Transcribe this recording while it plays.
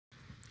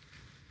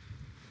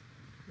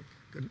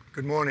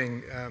Good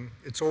morning.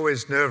 It's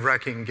always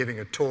nerve-wracking giving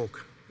a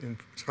talk in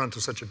front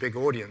of such a big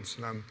audience,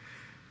 and I'm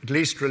at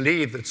least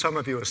relieved that some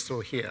of you are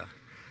still here,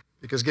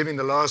 because giving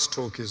the last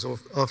talk is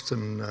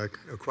often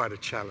quite a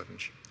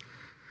challenge.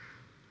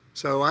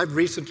 So I've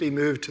recently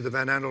moved to the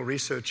Andel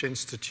Research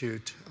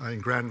Institute in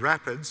Grand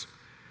Rapids,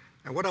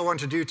 and what I want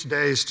to do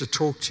today is to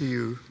talk to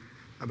you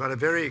about a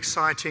very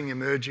exciting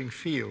emerging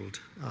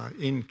field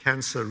in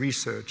cancer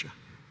research,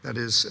 that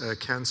is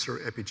cancer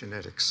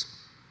epigenetics.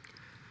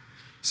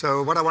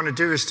 So what I want to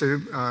do is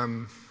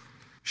to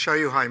show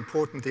you how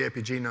important the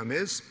epigenome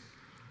is,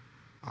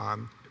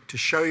 to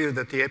show you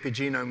that the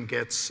epigenome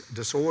gets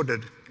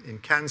disordered in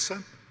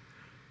cancer,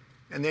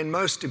 and then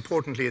most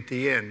importantly at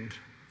the end,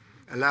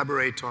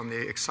 elaborate on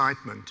the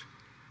excitement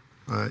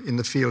in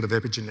the field of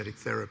epigenetic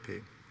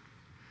therapy.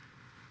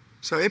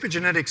 So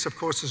epigenetics, of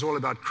course, is all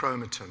about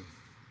chromatin.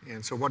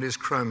 And so what is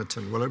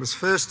chromatin? Well, it was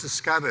first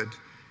discovered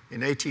in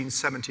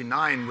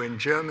 1879 when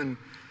German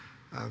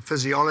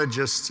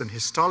physiologists and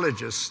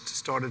histologists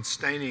started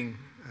staining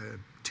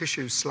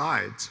tissue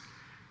slides,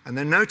 and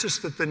they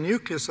noticed that the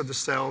nucleus of the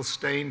cell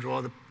stained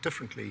rather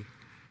differently.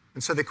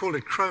 And so they called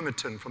it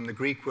chromatin from the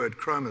Greek word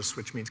chromos,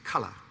 which means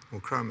color or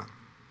chroma.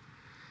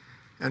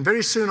 And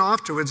very soon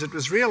afterwards, it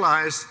was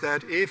realized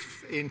that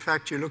if, in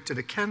fact, you looked at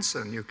a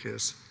cancer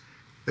nucleus,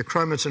 the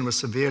chromatin was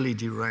severely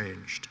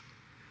deranged.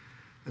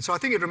 And so I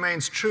think it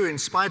remains true, in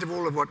spite of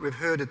all of what we've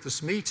heard at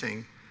this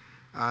meeting,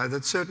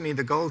 that certainly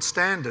the gold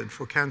standard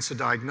for cancer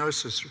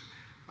diagnosis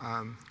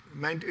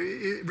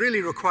it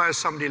really requires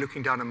somebody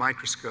looking down a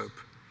microscope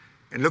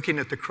and looking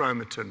at the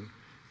chromatin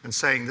and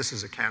saying this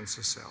is a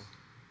cancer cell.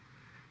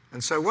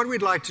 And so what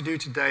we'd like to do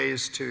today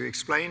is to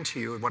explain to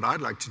you, what I'd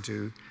like to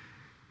do,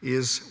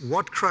 is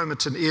what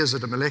chromatin is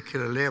at a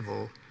molecular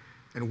level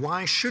and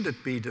why should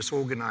it be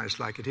disorganized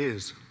like it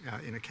is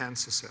in a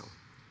cancer cell.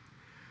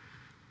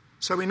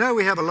 So we know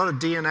we have a lot of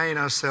DNA in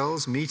our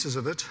cells, meters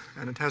of it,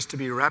 and it has to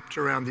be wrapped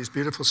around these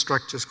beautiful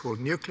structures called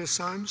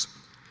nucleosomes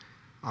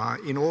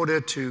in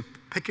order to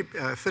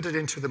fit it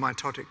into the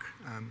mitotic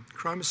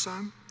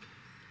chromosome.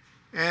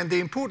 And the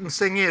important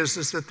thing is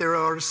that there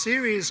are a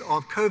series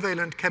of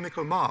covalent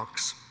chemical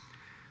marks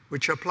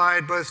which are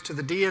applied both to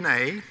the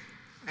DNA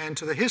and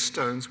to the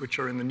histones, which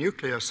are in the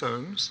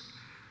nucleosomes,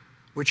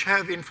 which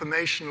have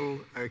informational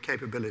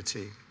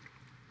capability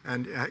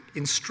and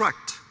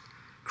instruct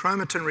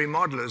chromatin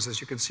remodelers,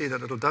 as you can see that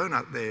little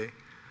donut there,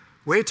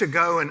 where to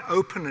go and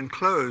open and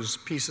close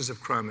pieces of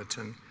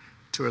chromatin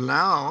to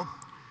allow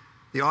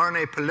the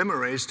RNA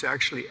polymerase to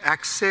actually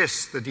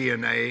access the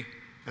DNA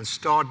and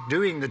start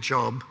doing the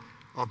job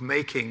of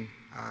making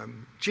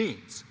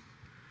genes.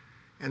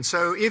 And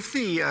so if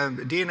the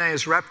DNA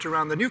is wrapped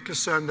around the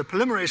nucleosome, the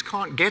polymerase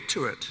can't get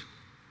to it,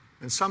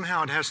 and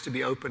somehow it has to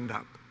be opened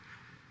up.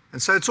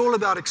 And so it's all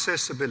about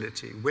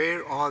accessibility.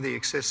 Where are the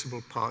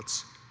accessible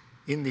parts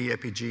in the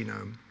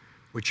epigenome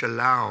which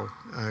allow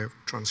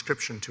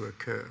transcription to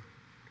occur?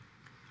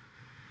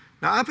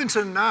 Now, up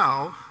until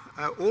now,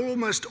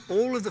 almost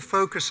all of the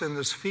focus in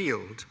this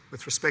field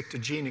with respect to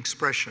gene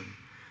expression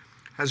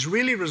has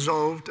really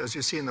resolved, as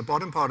you see in the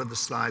bottom part of the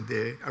slide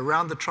there,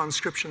 around the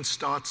transcription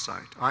start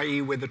site,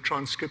 i.e. where the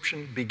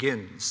transcription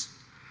begins.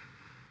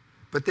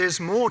 But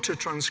there's more to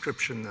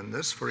transcription than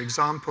this. For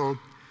example,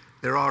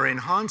 there are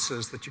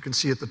enhancers that you can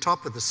see at the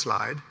top of the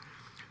slide,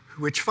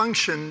 which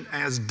function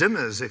as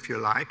dimmers, if you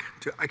like,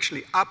 to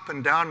actually up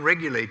and down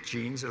regulate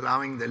genes,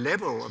 allowing the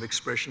level of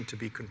expression to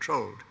be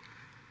controlled.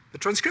 The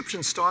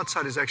transcription start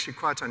site is actually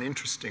quite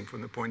uninteresting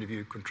from the point of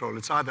view of control.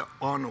 It's either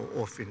on or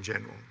off in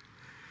general.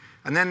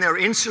 And then there are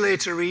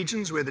insulator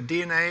regions where the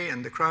DNA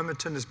and the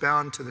chromatin is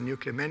bound to the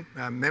nuclear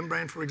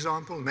membrane, for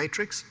example,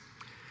 matrix,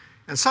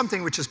 and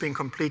something which has been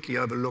completely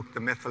overlooked,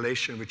 the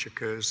methylation which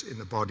occurs in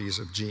the bodies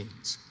of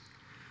genes.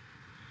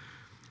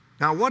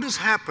 Now, what has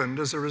happened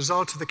as a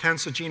result of the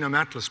Cancer Genome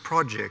Atlas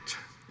project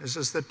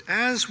is that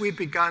as we've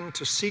begun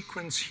to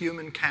sequence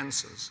human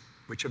cancers,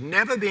 which have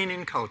never been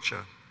in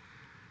culture,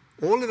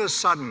 all of a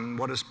sudden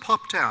what has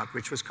popped out,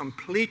 which was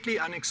completely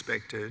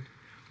unexpected,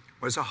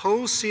 was a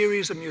whole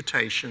series of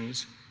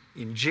mutations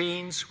in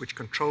genes which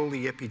control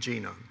the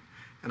epigenome.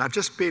 And I've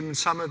just given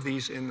some of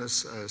these in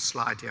this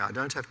slide here. I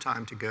don't have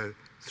time to go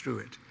through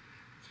it.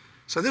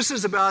 So this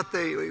is about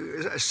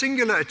a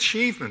singular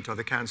achievement of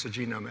the Cancer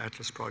Genome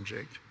Atlas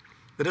project,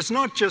 that it's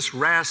not just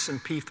RAS and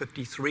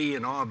P53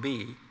 and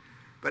RB,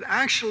 but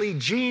actually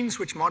genes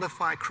which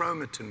modify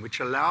chromatin,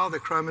 which allow the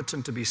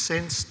chromatin to be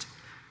sensed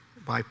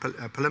by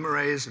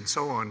polymerase and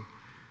so on,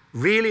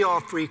 really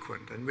are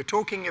frequent. And we're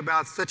talking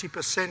about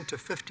 30% to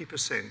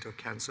 50% of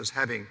cancers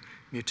having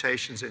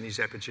mutations in these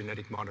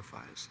epigenetic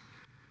modifiers.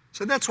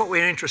 So that's what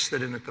we're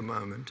interested in at the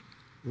moment.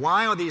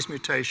 Why are these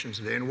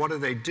mutations there, and what do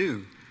they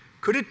do?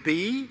 Could it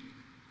be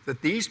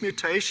that these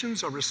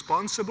mutations are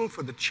responsible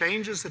for the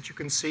changes that you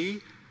can see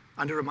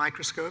under a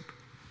microscope?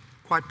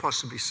 Quite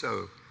possibly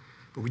so,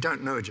 but we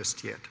don't know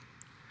just yet.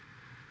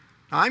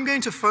 Now, I'm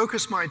going to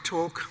focus my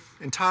talk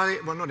entirely,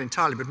 well, not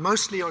entirely, but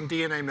mostly on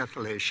DNA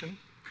methylation,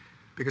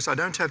 because I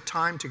don't have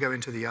time to go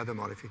into the other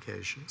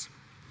modifications.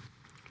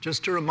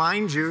 Just to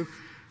remind you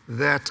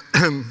that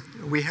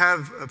we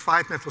have a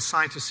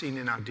 5-methylcytosine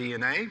in our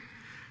DNA,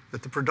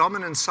 that the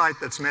predominant site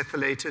that's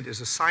methylated is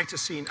a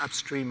cytosine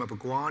upstream of a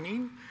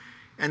guanine,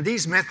 and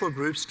these methyl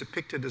groups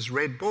depicted as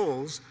red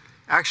balls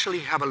actually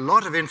have a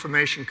lot of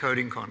information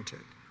coding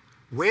content.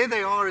 Where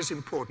they are is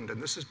important,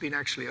 and this has been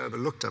actually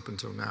overlooked up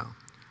until now.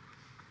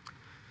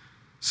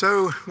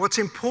 So what's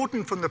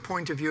important from the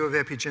point of view of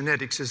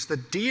epigenetics is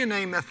that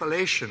DNA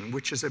methylation,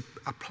 which is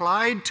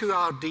applied to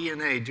our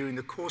DNA during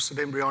the course of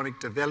embryonic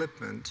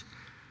development,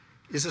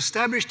 is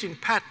established in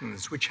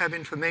patterns which have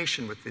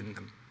information within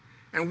them.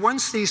 And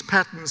once these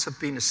patterns have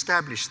been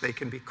established, they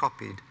can be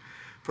copied.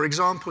 For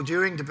example,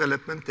 during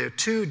development, there are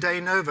 2 de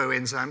novo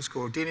enzymes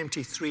called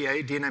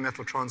DNMT3A, DNA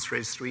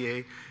methyltransferase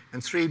 3A,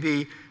 and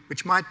 3B,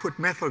 which might put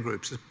methyl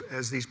groups,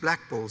 as these black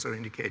balls are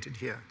indicated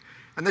here.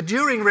 And that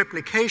during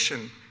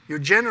replication, you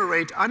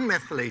generate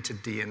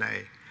unmethylated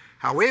DNA.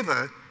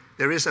 However,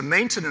 there is a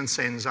maintenance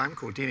enzyme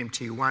called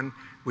DNMT1,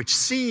 which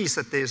sees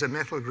that there's a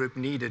methyl group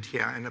needed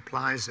here and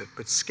applies it,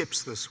 but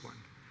skips this one.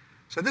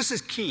 So this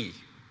is key.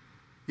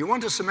 You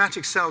want a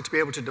somatic cell to be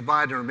able to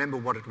divide and remember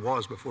what it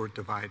was before it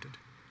divided.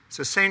 It's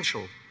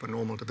essential for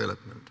normal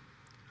development.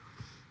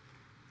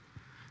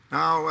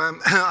 Now,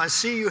 I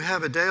see you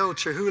have a Dale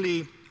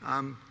Chihuly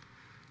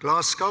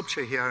glass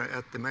sculpture here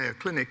at the Mayo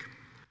Clinic,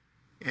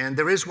 and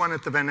there is one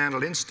at the Van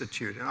Andel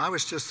Institute. And I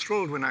was just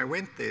thrilled when I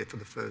went there for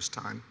the first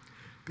time,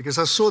 because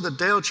I saw that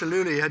Dale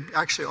Chihuly had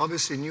actually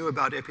obviously knew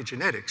about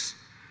epigenetics,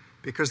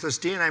 because this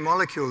DNA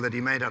molecule that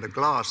he made out of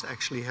glass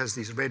actually has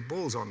these red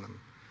balls on them.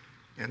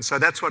 And so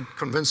that's what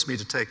convinced me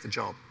to take the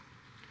job.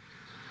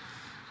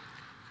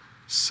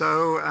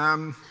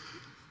 So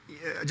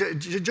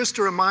just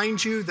to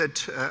remind you that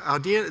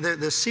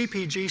the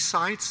CPG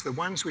sites, the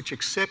ones which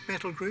accept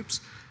metal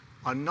groups,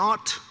 are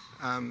not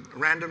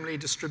randomly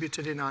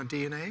distributed in our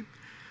DNA.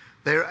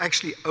 They're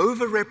actually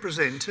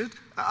underrepresented,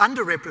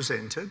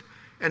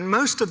 and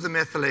most of the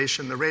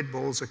methylation, the red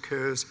balls,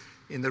 occurs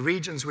in the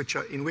regions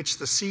in which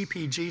the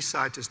CPG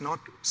site is not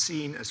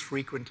seen as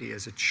frequently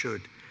as it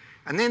should.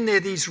 And then there are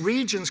these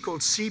regions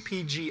called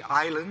CPG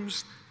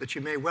islands that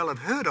you may well have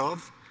heard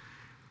of,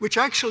 which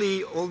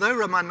actually,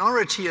 although a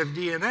minority of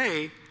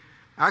DNA,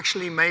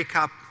 actually make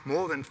up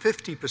more than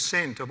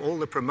 50% of all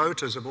the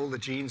promoters of all the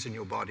genes in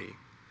your body.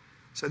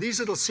 So these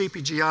little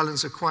CPG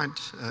islands are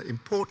quite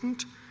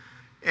important,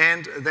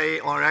 and they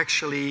are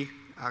actually,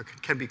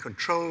 can be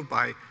controlled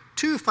by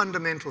 2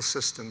 fundamental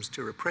systems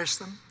to repress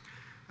them.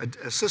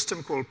 A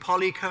system called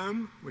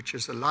polycomb, which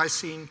is a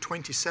lysine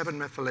 27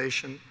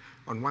 methylation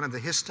on one of the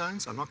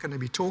histones. I'm not going to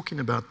be talking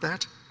about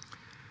that.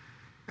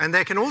 And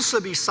they can also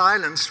be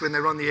silenced when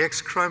they're on the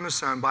X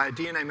chromosome by a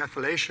DNA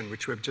methylation,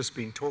 which we've just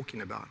been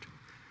talking about.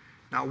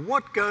 Now,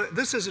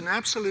 this is an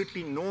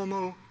absolutely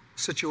normal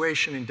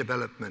situation in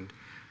development,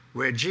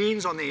 where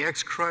genes on the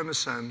X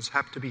chromosomes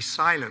have to be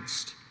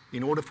silenced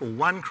in order for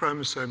one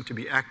chromosome to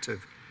be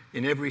active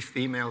in every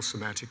female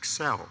somatic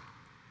cell.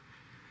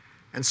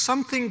 And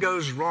something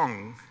goes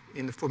wrong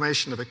in the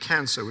formation of a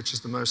cancer, which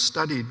is the most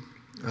studied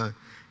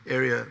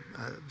area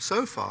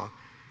so far,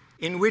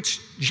 in which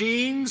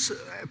genes,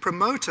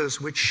 promoters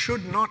which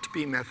should not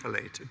be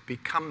methylated,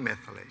 become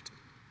methylated.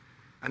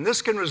 And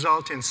this can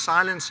result in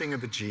silencing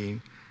of the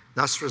gene,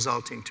 thus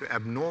resulting to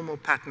abnormal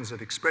patterns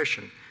of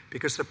expression,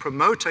 because the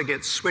promoter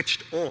gets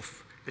switched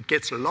off, it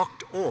gets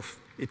locked off,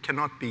 it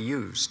cannot be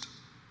used.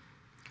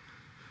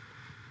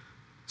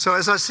 So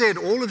as I said,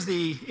 all of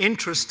the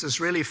interest is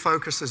really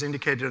focused, as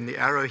indicated in the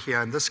arrow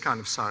here, in this kind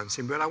of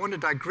sciencing, but I want to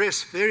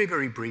digress very,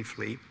 very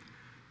briefly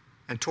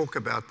and talk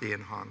about the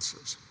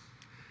enhancers.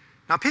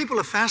 Now, people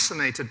are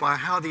fascinated by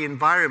how the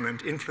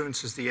environment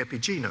influences the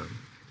epigenome.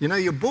 You know,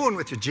 you're born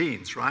with your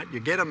genes, right?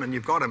 You get them and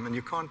you've got them, and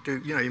you can't do,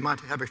 you know, you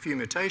might have a few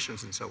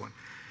mutations and so on.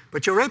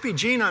 But your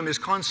epigenome is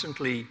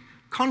constantly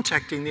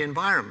contacting the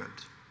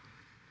environment.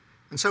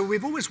 And so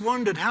we've always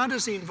wondered, how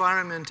does the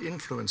environment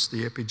influence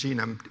the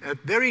epigenome?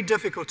 Very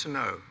difficult to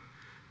know.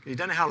 You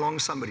don't know how long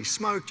somebody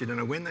smoked, you don't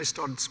know when they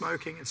started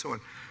smoking, and so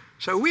on.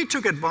 So we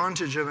took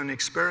advantage of an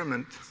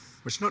experiment,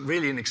 which is not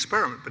really an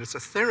experiment, but it's a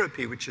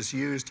therapy which is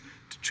used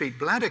to treat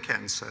bladder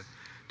cancer,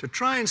 to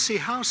try and see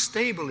how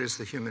stable is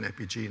the human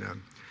epigenome.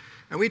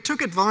 And we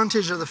took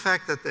advantage of the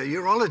fact that the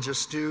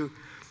urologists do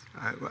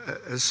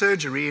a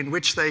surgery in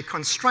which they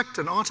construct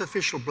an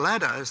artificial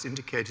bladder, as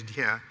indicated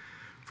here,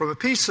 from a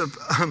piece of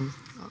an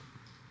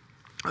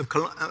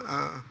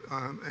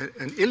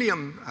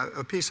ileum,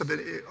 a piece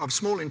of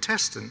small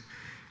intestine,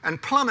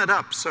 and plumb it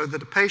up so that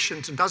the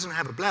patient doesn't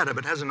have a bladder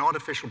but has an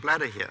artificial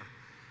bladder here.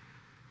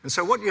 And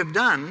so what you've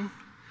done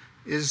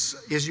is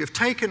you've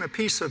taken a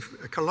piece of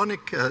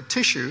colonic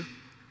tissue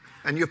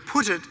and you've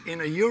put it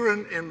in a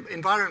urine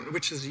environment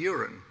which is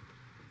urine.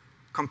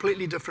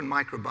 Completely different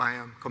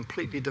microbiome,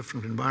 completely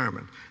different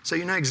environment. So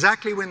you know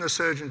exactly when the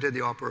surgeon did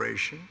the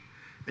operation,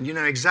 and you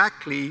know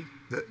exactly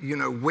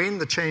when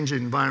the change in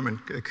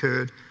environment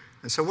occurred.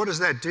 And so what does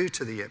that do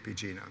to the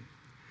epigenome?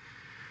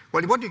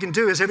 Well, what you can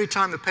do is every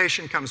time the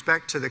patient comes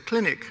back to the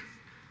clinic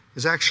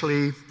is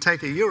actually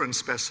take a urine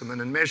specimen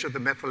and measure the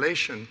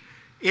methylation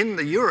in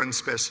the urine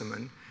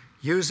specimen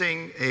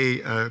using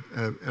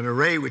an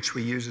array which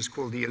we use is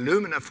called the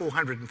Illumina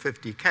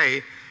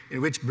 450K,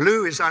 in which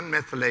blue is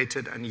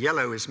unmethylated and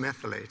yellow is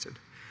methylated.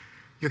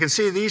 You can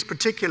see these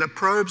particular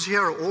probes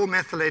here are all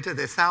methylated.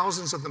 There are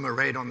thousands of them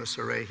arrayed on this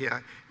array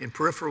here in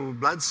peripheral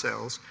blood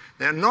cells.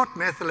 They are not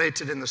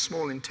methylated in the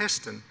small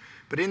intestine,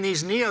 but in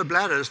these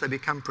neobladders, they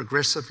become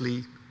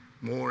progressively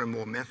more and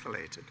more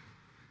methylated.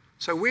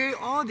 So where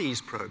are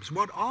these probes?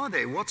 What are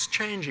they? What's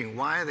changing?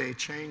 Why are they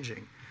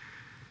changing?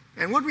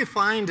 And what we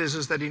find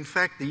is that, in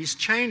fact, these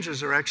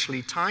changes are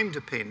actually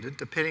time-dependent,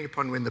 depending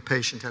upon when the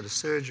patient had a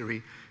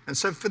surgery. And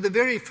so for the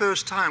very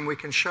first time, we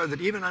can show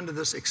that even under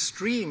this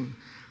extreme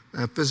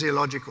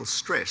physiological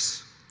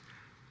stress,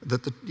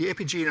 that the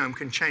epigenome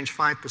can change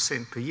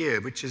 5% per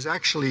year, which is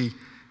actually,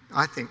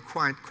 I think,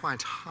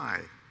 quite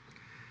high.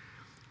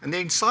 And the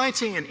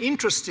exciting and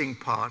interesting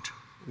part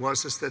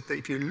was that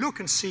if you look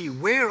and see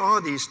where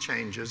are these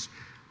changes,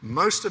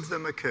 most of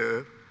them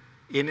occur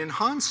in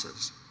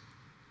enhancers.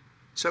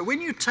 So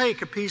when you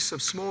take a piece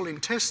of small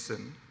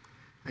intestine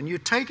and you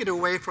take it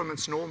away from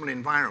its normal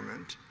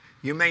environment,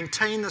 you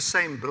maintain the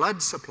same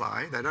blood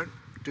supply. They don't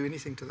do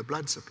anything to the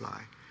blood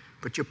supply.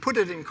 But you put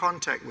it in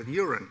contact with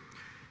urine,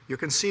 you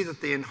can see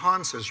that the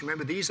enhancers,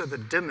 remember these are the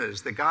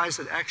dimmers, the guys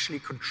that actually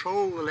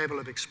control the level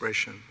of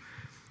expression,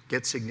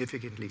 get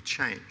significantly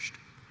changed.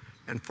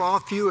 And far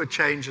fewer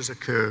changes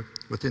occur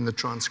within the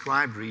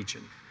transcribed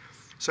region.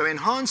 So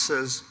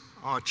enhancers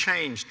are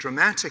changed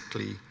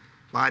dramatically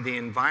by the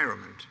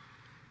environment.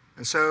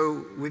 And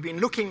so we've been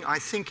looking, I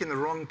think, in the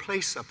wrong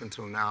place up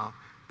until now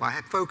by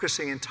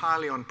focusing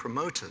entirely on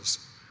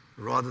promoters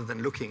rather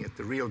than looking at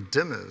the real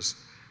dimmers,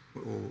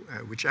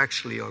 which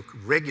actually are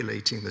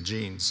regulating the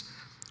genes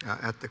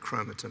at the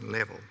chromatin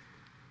level.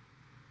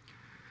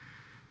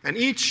 And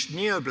each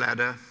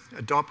neobladder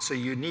adopts a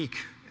unique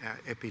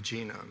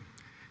epigenome.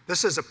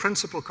 This is a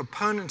principal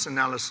component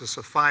analysis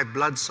of 5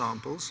 blood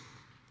samples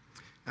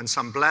and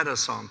some bladder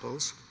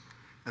samples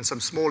and some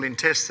small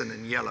intestine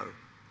in yellow.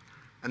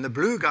 And the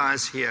blue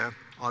guys here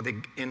are the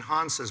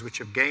enhancers which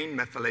have gained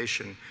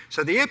methylation.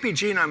 So the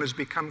epigenome has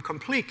become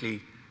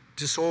completely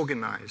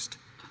disorganized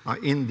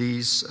in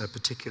these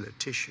particular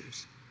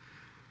tissues.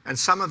 And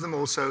some of them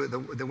also,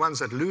 the ones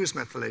that lose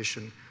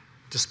methylation,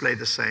 display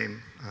the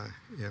same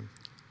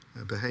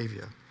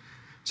behavior.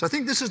 So I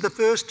think this is the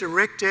first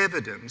direct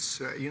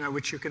evidence,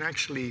 which you can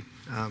actually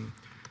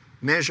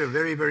measure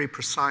very, very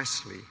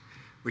precisely,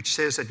 which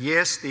says that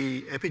yes,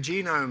 the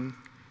epigenome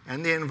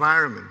and the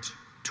environment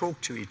talk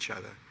to each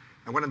other.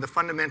 And one of the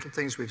fundamental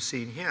things we've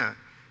seen here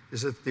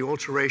is that the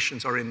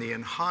alterations are in the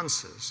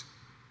enhancers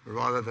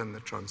rather than the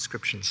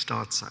transcription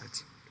start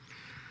sites.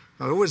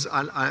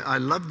 I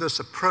love this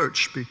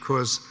approach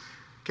because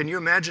can you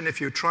imagine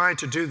if you try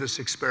to do this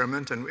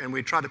experiment and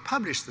we try to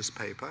publish this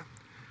paper,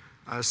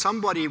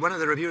 one of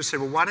the reviewers said,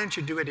 well, why don't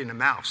you do it in a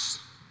mouse?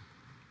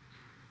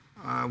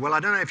 Well, I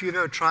don't know if you've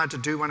ever tried to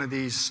do one of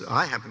these,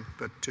 I haven't,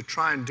 but to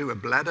try and do a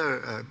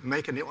bladder,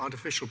 make an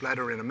artificial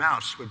bladder in a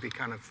mouse would be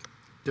kind of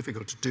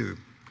difficult to do.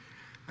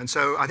 And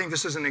so I think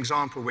this is an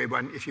example where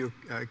one, if you're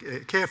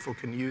careful,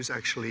 can use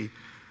actually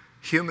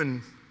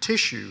human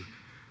tissue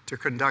to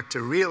conduct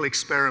a real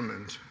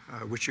experiment,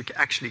 which you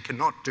actually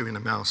cannot do in a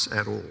mouse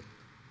at all.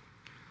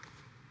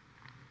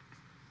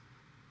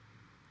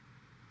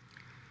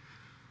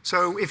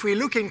 So if we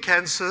look in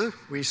cancer,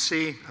 we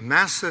see a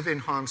massive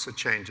enhancer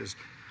changes.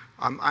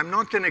 I'm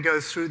not going to go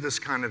through this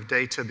kind of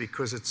data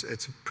because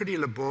it's pretty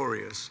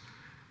laborious.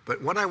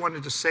 But what I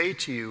wanted to say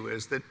to you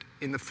is that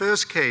in the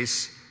first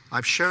case,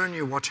 I've shown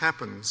you what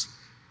happens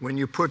when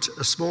you put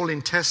a small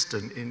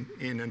intestine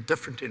in a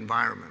different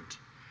environment,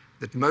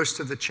 that most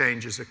of the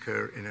changes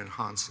occur in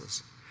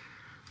enhancers.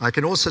 I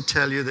can also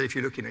tell you that if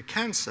you look in a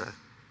cancer,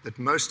 that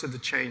most of the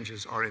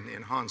changes are in the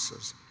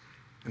enhancers.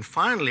 And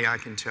finally, I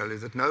can tell you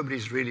that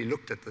nobody's really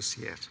looked at this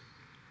yet.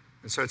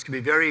 And so it's going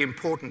to be very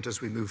important as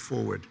we move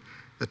forward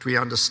that we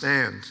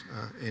understand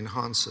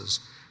enhancers,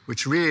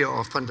 which really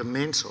are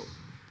fundamental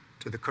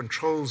to the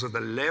controls of the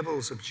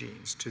levels of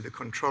genes, to the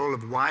control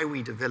of why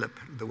we develop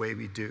the way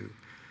we do,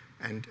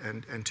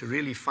 and to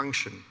really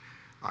function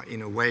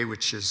in a way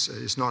which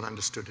is not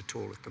understood at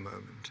all at the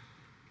moment.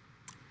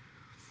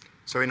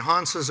 So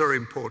enhancers are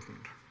important.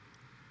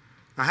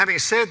 Now, having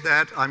said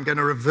that, I'm going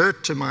to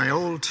revert to my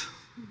old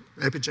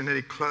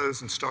epigenetic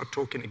clothes and start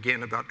talking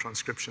again about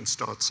transcription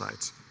start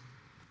sites.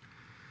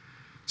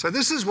 So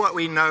this is what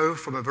we know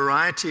from a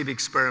variety of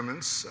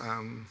experiments,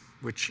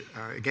 which,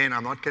 again,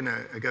 I'm not going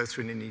to go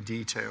through in any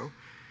detail.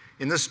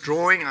 In this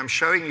drawing, I'm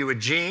showing you a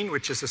gene,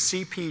 which is a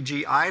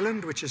CPG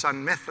island, which is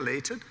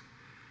unmethylated.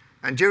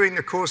 And during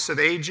the course of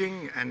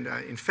aging and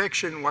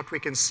infection, what we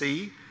can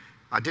see,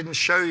 I didn't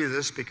show you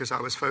this because I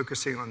was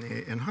focusing on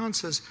the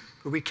enhancers,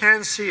 but we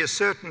can see a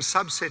certain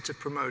subset of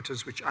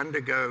promoters which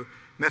undergo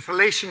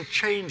methylation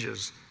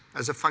changes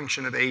as a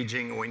function of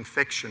aging or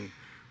infection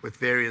with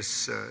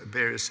various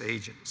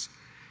agents.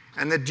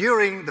 And that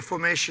during the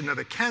formation of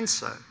a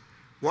cancer,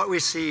 what we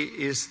see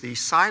is the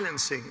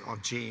silencing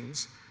of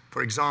genes,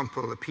 for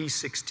example, the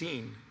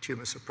P16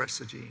 tumor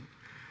suppressor gene,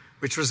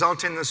 which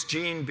result in this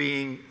gene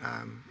being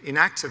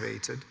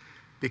inactivated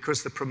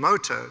because the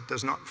promoter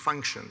does not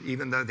function,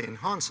 even though the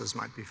enhancers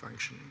might be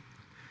functioning.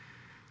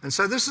 And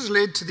so this has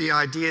led to the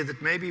idea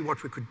that maybe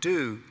what we could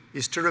do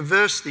is to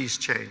reverse these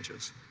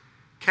changes.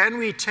 Can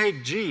we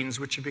take genes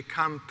which have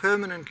become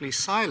permanently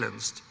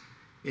silenced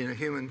in a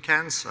human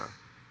cancer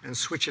and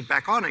switch it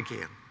back on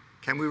again?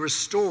 Can we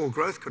restore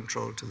growth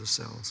control to the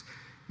cells?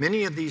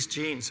 Many of these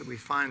genes that we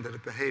find that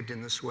have behaved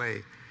in this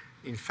way,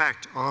 in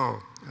fact,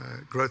 are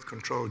growth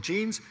control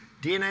genes.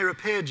 DNA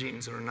repair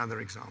genes are another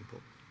example.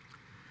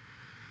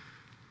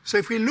 So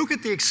if we look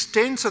at the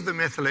extent of the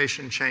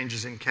methylation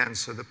changes in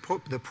cancer,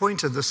 the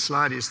point of this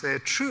slide is they're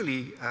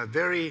truly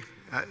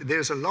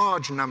there's a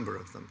large number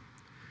of them.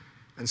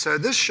 And so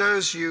this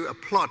shows you a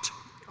plot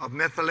of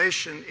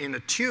methylation in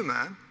a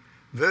tumor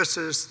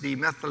versus the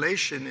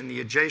methylation in the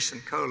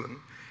adjacent colon.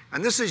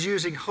 And this is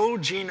using whole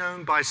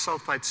genome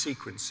bisulfite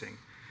sequencing,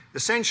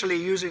 essentially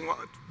using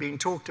what's being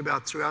talked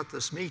about throughout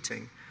this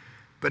meeting,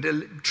 but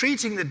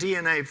treating the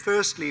DNA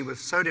firstly with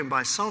sodium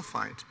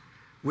bisulfite,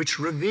 which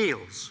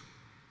reveals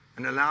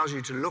and allows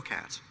you to look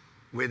at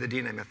where the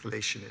DNA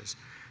methylation is.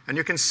 And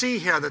you can see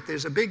here that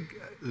there's a big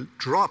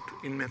drop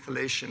in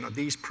methylation of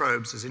these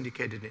probes, as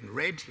indicated in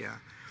red here,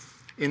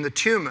 in the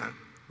tumor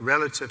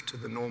relative to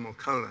the normal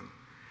colon.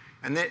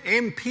 And then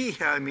MP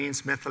here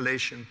means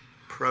methylation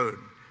prone.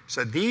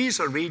 So these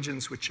are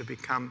regions which have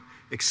become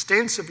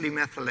extensively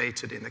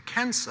methylated in the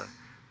cancer,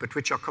 but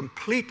which are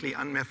completely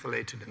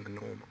unmethylated in the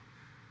normal.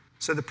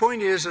 So the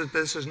point is that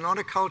this is not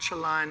a culture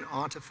line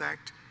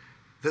artifact.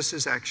 This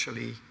is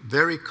actually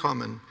very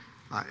common,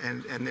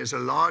 and there's a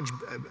large,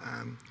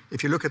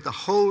 if you look at the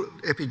whole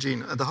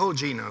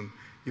genome,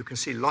 you can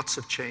see lots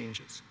of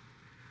changes.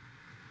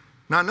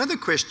 Now, another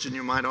question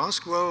you might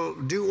ask, well,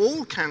 do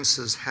all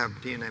cancers have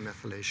DNA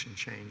methylation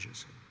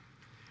changes?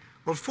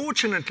 Well,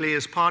 fortunately,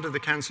 as part of the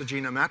Cancer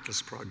Genome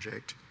Atlas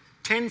project,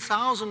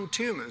 10,000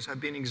 tumors have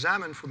been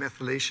examined for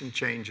methylation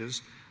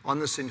changes on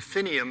this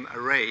Infinium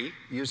array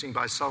using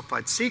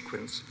bisulfite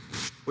sequence,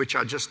 which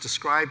I just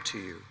described to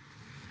you.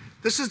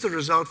 This is the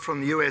result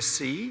from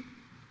USC,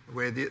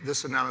 where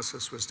this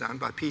analysis was done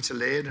by Peter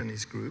Laird and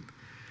his group.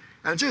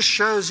 And it just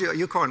shows you,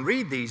 you can't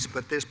read these,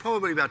 but there's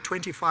probably about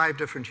 25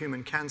 different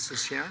human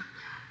cancers here.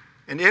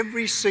 And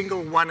every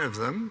single one of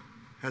them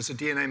has a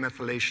DNA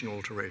methylation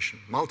alteration,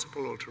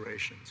 multiple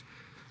alterations.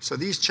 So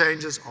these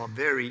changes are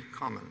very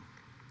common.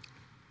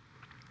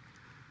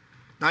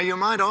 Now you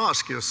might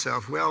ask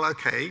yourself, well,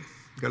 okay,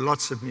 you've got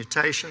lots of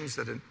mutations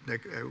that are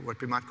what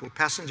we might call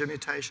passenger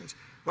mutations.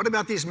 What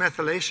about these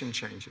methylation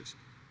changes?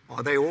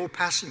 Are they all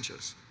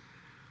passengers?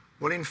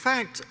 Well, in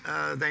fact,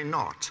 they're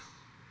not.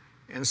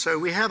 And so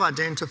we have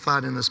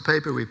identified in this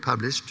paper we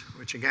published,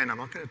 which again I'm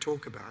not going to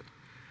talk about,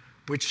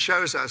 which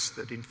shows us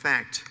that in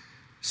fact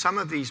some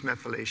of these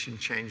methylation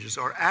changes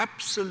are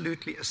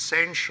absolutely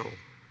essential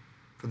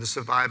for the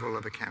survival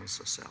of a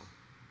cancer cell.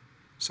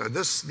 So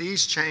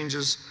these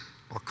changes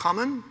are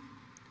common.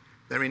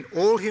 They're in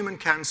all human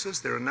cancers.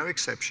 There are no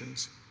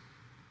exceptions.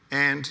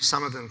 And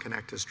some of them can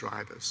act as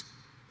drivers.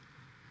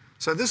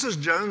 So this is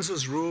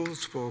Jones's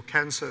rules for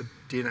cancer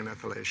DNA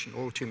methylation.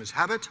 All tumors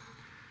have it.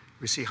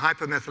 We see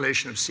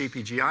hypermethylation of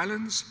CPG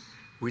islands.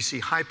 We see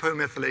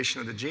hypomethylation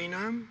of the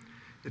genome.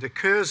 It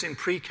occurs in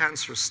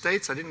precancerous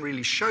states. I didn't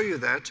really show you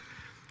that.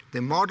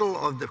 The model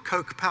of the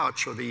Koch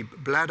pouch, or the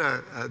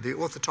bladder, the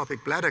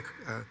orthotopic bladder,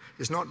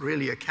 is not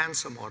really a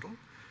cancer model.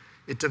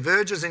 It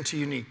diverges into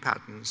unique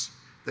patterns.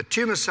 The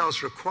tumor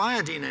cells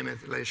require DNA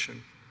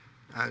methylation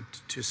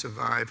to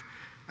survive.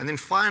 And then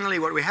finally,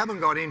 what we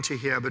haven't got into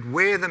here, but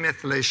where the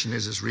methylation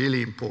is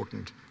really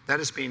important. That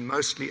has been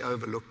mostly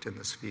overlooked in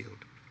this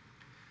field.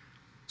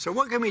 So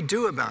what can we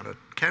do about it?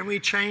 Can we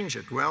change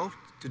it? Well,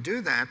 to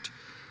do that,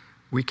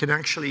 we can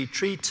actually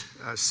treat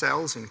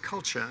cells in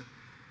culture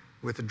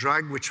with a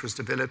drug which was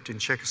developed in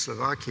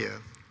Czechoslovakia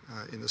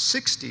in the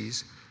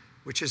 60s,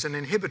 which is an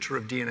inhibitor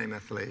of DNA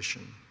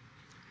methylation.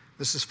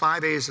 This is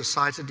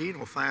 5-azacitidine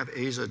or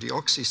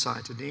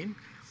 5-azodeoxycytidine.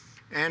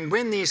 And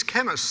when these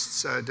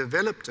chemists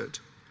developed it,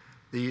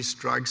 these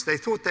drugs, they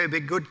thought they would be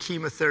good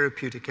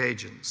chemotherapeutic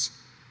agents.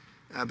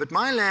 But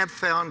my lab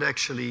found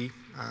actually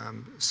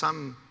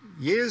some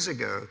years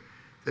ago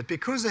that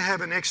because they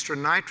have an extra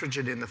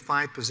nitrogen in the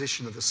 5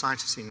 position of the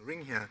cytosine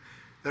ring here,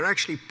 they're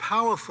actually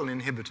powerful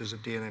inhibitors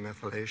of DNA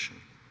methylation.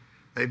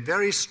 They're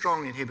very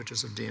strong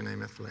inhibitors of DNA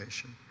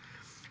methylation.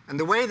 And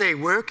the way they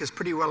work is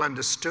pretty well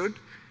understood.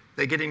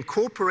 They get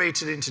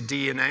incorporated into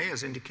DNA,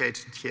 as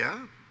indicated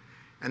here,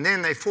 and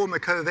then they form a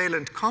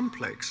covalent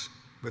complex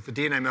with the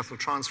DNA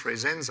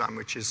methyltransferase enzyme,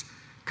 which is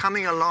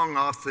coming along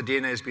after the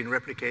DNA has been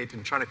replicated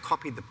and trying to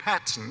copy the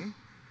pattern,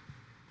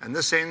 and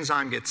this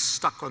enzyme gets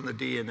stuck on the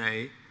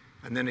DNA,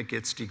 and then it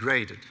gets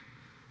degraded.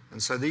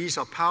 And so these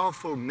are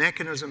powerful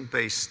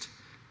mechanism-based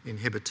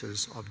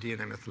inhibitors of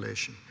DNA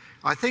methylation.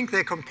 I think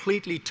they're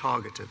completely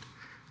targeted.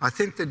 I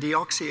think the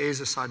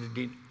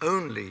deoxyazacitidine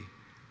only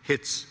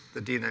hits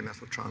the DNA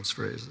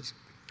methyltransferases.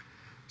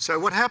 So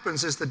what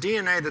happens is the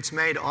DNA that's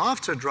made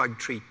after drug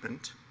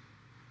treatment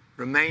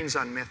remains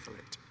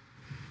unmethylated.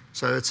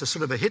 So it's a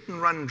sort of a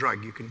hit-and-run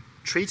drug. You can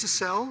treat a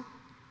cell,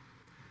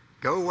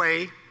 go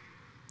away,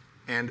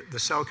 and the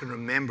cell can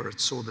remember it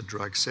saw the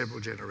drug several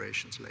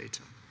generations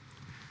later.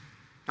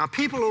 Now,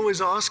 people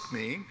always ask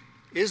me,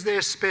 is there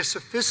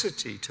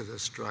specificity to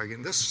this drug?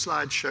 And this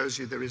slide shows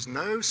you there is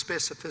no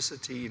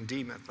specificity in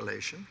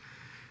demethylation.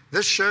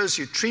 This shows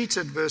you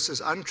treated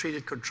versus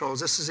untreated controls.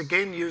 This is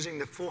again using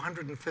the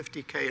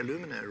 450K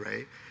Illumina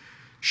array,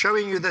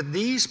 showing you that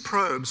these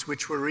probes,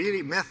 which were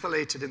really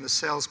methylated in the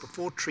cells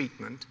before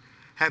treatment,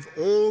 have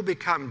all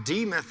become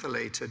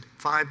demethylated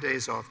 5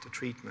 days after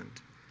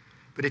treatment.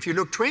 But if you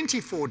look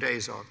 24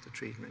 days after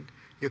treatment,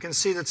 you can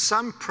see that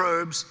some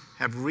probes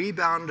have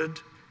rebounded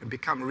and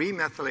become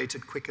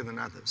remethylated quicker than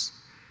others.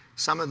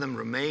 Some of them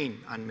remain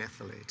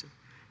unmethylated.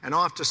 And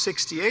after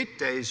 68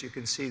 days, you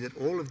can see that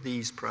all of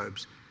these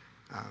probes,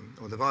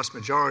 or the vast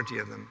majority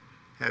of them,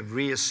 have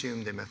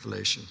reassumed their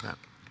methylation pattern.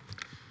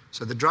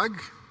 So the drug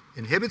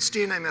inhibits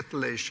DNA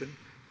methylation.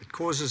 It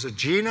causes a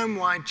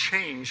genome-wide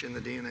change in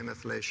the DNA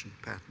methylation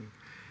pattern.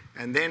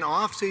 And then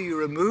after you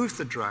remove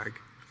the drug,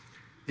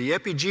 the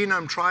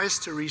epigenome tries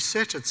to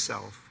reset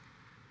itself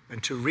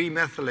and to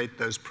remethylate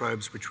those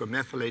probes which were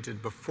methylated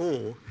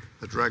before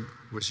the drug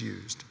was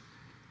used.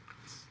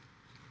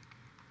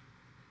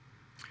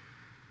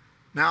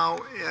 Now,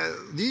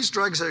 these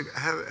drugs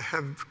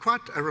have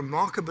quite a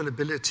remarkable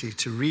ability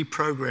to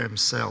reprogram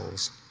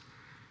cells.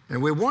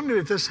 And we wonder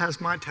if this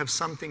might have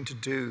something to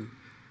do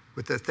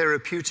with the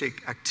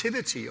therapeutic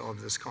activity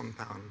of this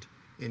compound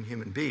in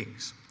human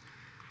beings.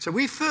 So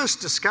we first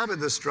discovered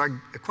this drug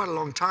quite a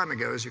long time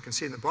ago, as you can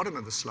see in the bottom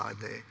of the slide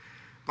there,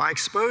 by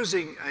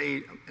exposing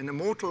an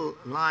immortal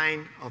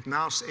line of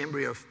mouse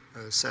embryo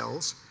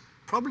cells,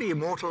 probably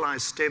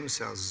immortalized stem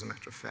cells, as a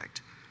matter of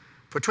fact,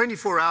 for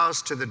 24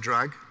 hours to the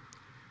drug,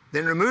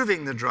 then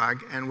removing the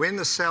drug, and when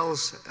the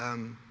cells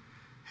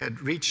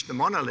had reached the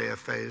monolayer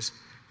phase,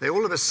 they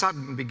all of a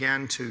sudden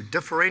began to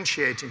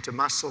differentiate into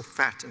muscle,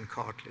 fat, and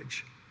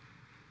cartilage.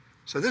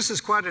 So this is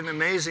quite an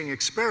amazing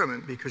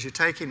experiment because you're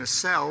taking a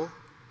cell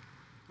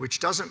which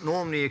doesn't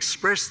normally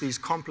express these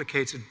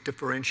complicated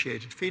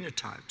differentiated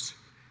phenotypes.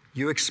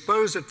 You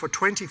expose it for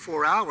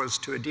 24 hours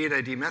to a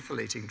DNA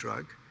demethylating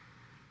drug,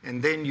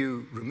 and then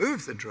you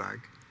remove the drug,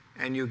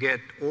 and you get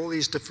all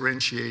these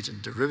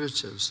differentiated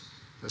derivatives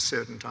a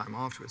certain time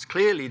afterwards.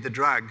 Clearly, the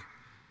drug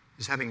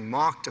is having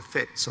marked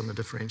effects on the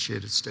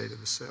differentiated state of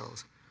the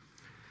cells.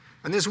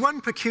 And there's one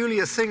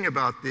peculiar thing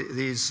about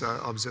these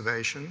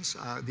observations,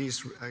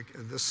 this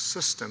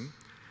system,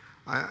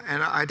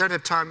 and I don't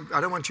have time,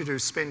 I don't want you to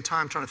spend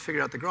time trying to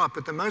figure out the graph,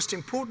 but the most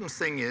important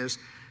thing is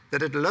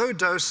that at low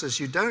doses,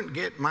 you don't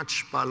get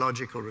much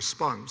biological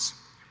response.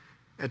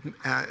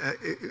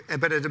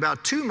 But at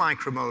about 2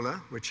 micromolar,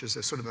 which is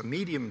a sort of a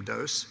medium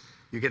dose,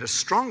 you get a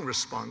strong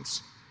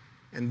response.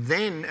 And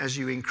then as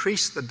you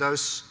increase the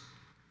dose,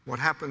 what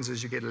happens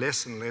is you get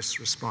less and less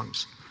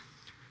response.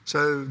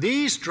 So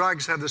these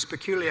drugs have this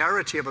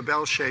peculiarity of a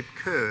bell-shaped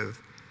curve.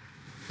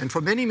 And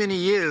for many, many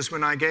years,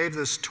 when I gave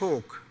this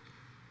talk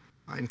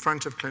in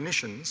front of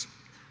clinicians,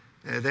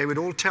 they would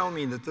all tell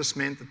me that this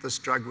meant that this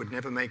drug would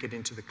never make it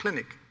into the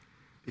clinic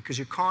because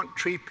you can't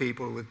treat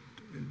people with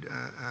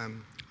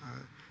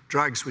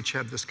drugs which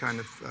have this kind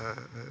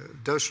of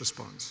dose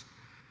response.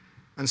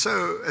 And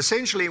so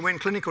essentially when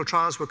clinical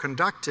trials were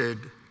conducted,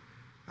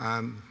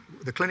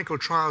 the clinical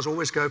trials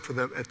always go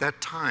for at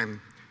that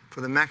time,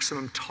 for the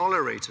maximum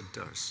tolerated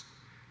dose.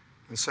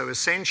 And so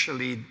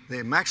essentially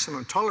the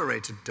maximum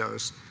tolerated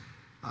dose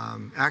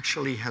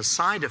actually has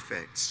side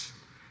effects.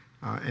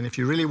 And if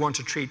you really want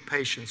to treat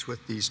patients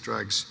with these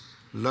drugs,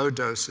 low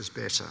dose is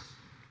better.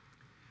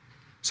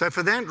 So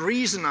for that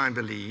reason, I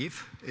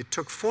believe, it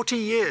took 40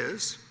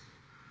 years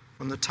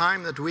from the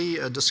time that we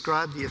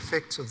described the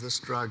effects of this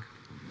drug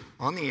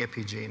on the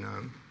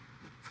epigenome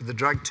for the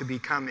drug to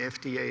become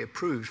FDA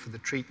approved for the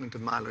treatment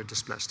of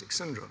myelodysplastic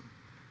syndrome.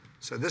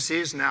 So this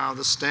is now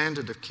the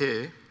standard of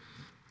care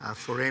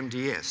for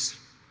MDS.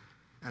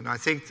 And I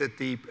think that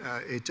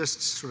it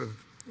just sort of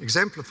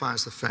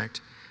exemplifies the fact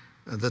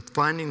that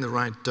finding the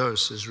right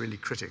dose is really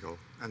critical.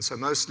 And so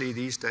mostly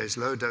these days,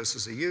 low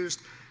doses are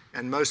used,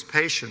 and most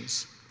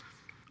patients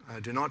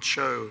do not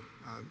show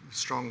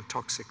strong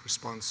toxic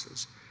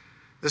responses.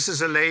 This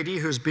is a lady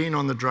who's been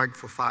on the drug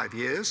for 5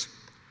 years.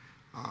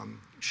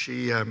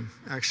 She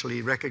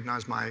actually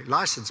recognized my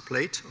license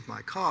plate of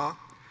my car.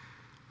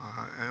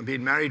 I've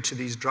been married to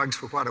these drugs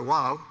for quite a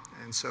while,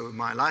 and so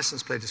my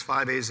license plate is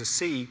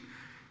 5A.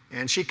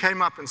 And she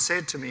came up and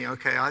said to me,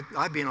 okay,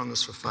 I've been on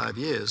this for 5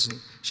 years, and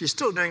she's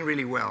still doing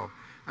really well.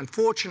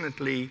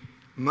 Unfortunately,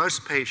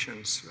 most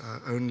patients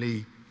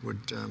only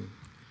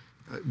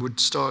would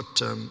start,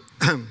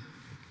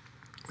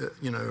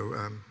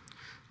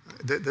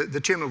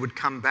 the tumor would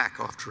come back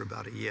after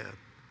about a year.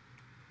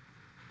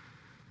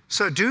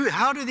 So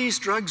how do these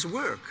drugs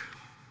work?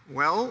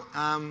 Well,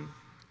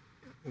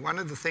 one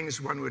of the things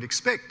one would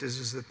expect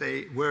is that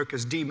they work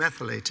as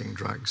demethylating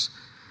drugs.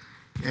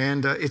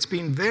 And it's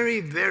been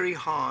very, very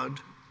hard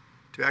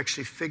to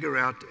actually figure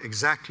out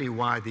exactly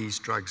why these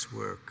drugs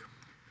work.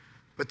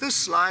 But this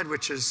slide,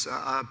 which is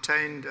I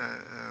obtained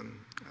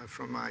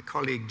from my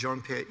colleague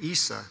Jean-Pierre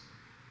Issa,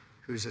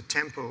 who's at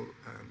Temple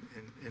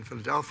in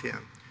Philadelphia,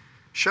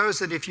 shows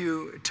that if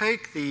you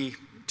take the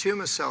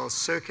tumor cells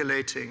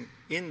circulating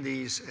in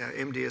these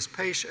in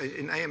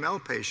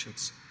AML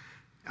patients,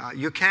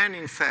 you can,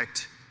 in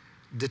fact,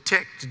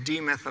 detect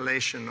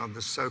demethylation of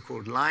the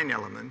so-called line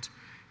element,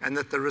 and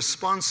that the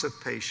responsive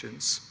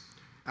patients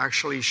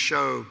actually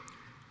show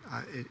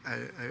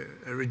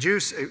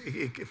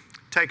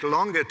take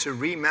longer to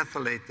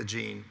remethylate the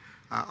gene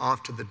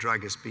after the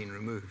drug has been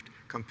removed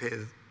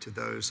compared to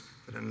those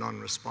that are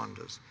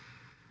non-responders.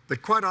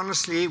 But quite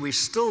honestly, we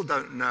still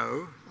don't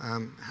know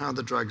how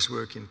the drugs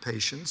work in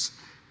patients,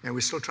 and we're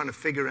still trying to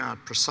figure out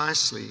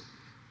precisely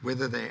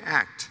whether they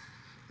act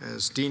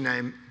as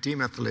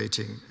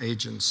demethylating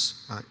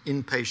agents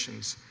in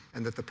patients,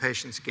 and that the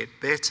patients get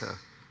better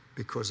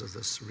because of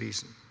this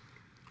reason.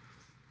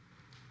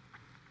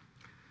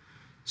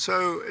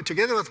 So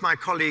together with my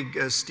colleague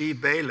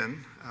Steve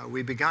Balin,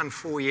 we began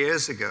 4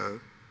 years ago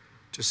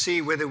to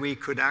see whether we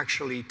could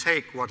actually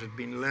take what had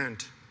been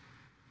learned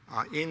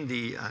in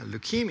the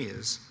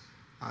leukemias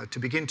to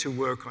begin to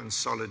work on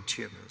solid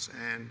tumors.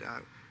 And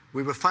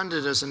we were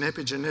funded as an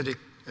epigenetic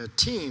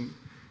team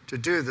to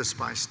do this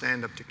by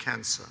Stand Up to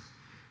Cancer.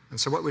 And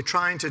so what we're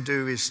trying to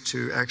do is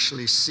to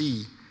actually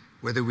see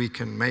whether we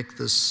can make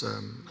this,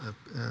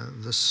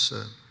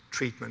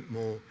 treatment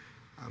more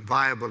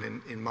viable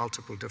in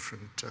multiple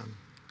different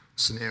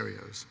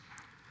scenarios.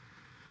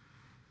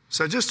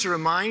 So just to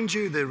remind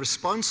you, the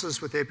responses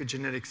with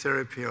epigenetic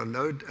therapy are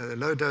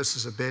low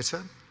doses are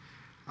better.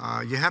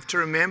 You have to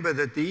remember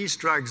that these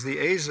drugs, the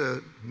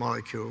AZA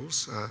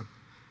molecules,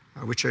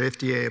 which are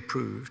FDA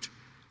approved,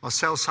 are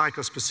cell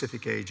cycle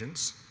specific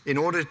agents. In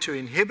order to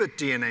inhibit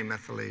DNA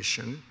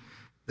methylation,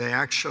 they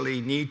actually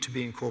need to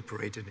be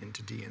incorporated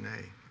into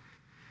DNA.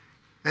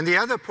 And the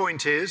other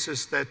point is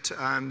that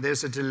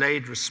there's a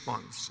delayed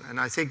response. And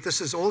I think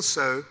this is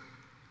also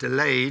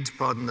delayed,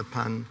 pardon the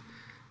pun,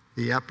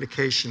 the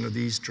application of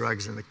these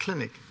drugs in the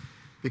clinic,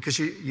 because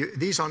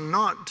these are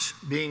not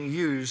being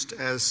used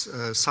as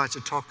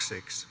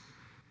cytotoxics.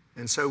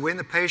 And so when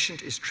the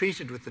patient is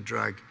treated with the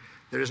drug,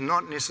 there is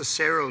not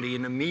necessarily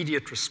an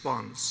immediate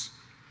response.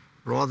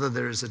 Rather,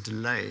 there is a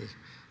delay.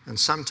 And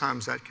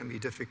sometimes that can be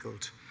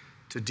difficult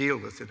to deal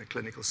with in a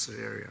clinical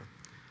scenario.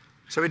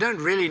 So we don't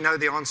really know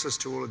the answers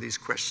to all of these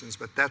questions,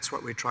 but that's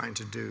what we're trying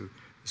to do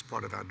as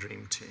part of our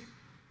dream team.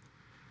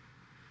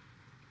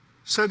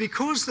 So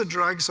because the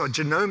drugs are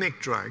genomic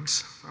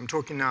drugs, I'm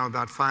talking now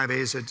about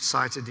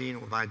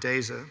 5-azacitidine or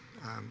Vidaza,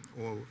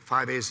 or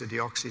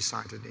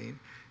 5-azadeoxycytidine,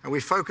 and we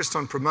focused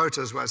on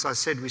promoters, where, as I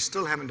said, we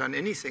still haven't done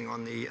anything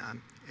on the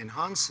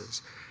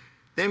enhancers.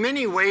 There are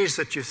many ways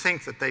that you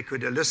think that they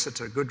could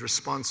elicit a good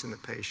response in the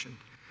patient.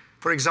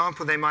 For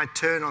example, they might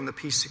turn on the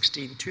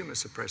P16 tumor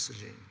suppressor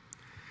gene.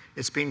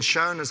 It's been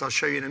shown, as I'll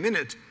show you in a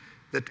minute,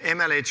 that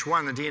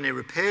MLH1, the DNA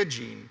repair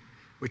gene,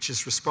 which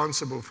is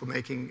responsible for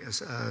making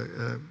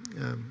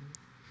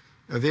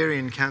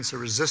ovarian cancer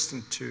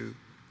resistant to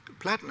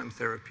platinum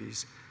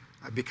therapies,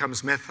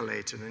 becomes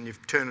methylated, and if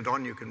you turn it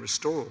on, you can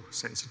restore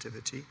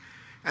sensitivity.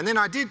 And then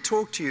I did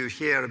talk to you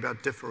here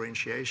about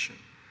differentiation.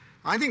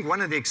 I think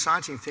one of the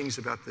exciting things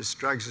about these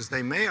drugs is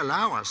they may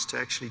allow us to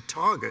actually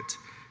target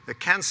the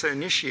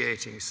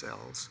cancer-initiating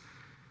cells,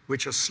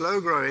 which are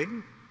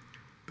slow-growing,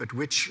 but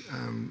which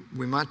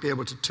we might be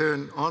able to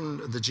turn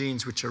on the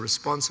genes which are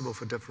responsible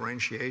for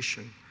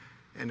differentiation,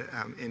 and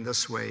in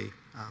this way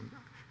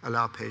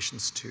allow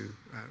patients to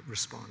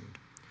respond.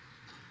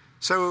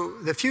 So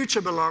the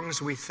future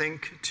belongs, we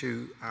think,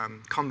 to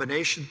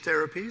combination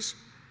therapies,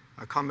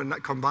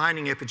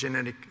 combining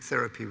epigenetic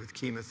therapy with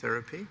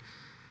chemotherapy.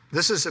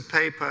 This is a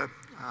paper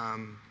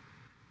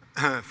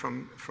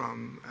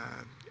from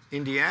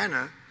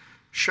Indiana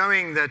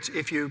showing that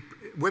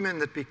women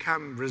that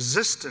become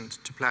resistant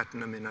to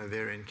platinum in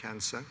ovarian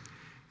cancer,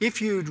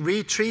 if you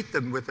retreat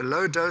them with the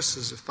low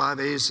doses of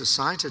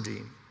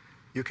 5-azacitidine,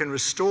 you can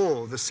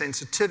restore the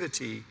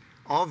sensitivity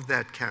of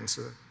that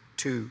cancer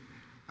to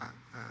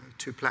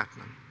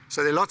platinum.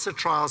 So there are lots of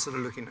trials that are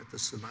looking at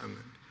this at the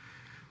moment.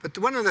 But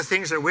one of the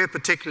things that we're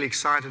particularly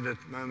excited at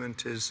the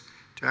moment is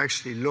to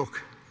actually look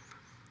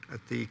at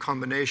the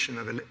combination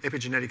of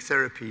epigenetic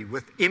therapy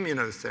with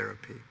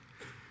immunotherapy.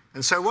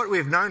 And so what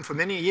we've known for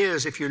many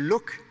years, if you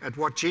look at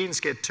what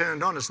genes get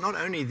turned on, it's not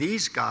only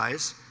these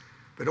guys,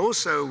 but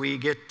also we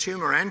get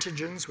tumor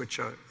antigens, which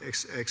are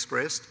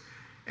expressed,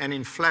 and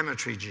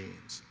inflammatory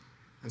genes.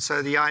 And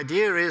so the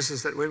idea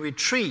is that when we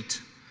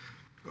treat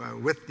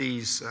with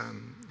these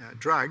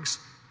drugs,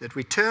 that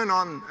we turn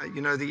on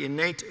the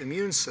innate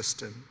immune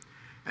system,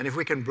 and if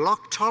we can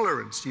block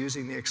tolerance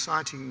using the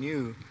exciting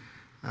new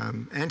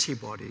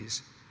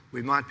antibodies,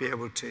 we might be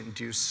able to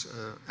induce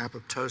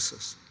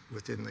apoptosis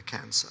within the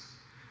cancer.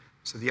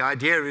 So the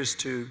idea is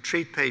to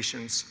treat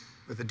patients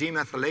with a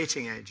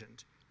demethylating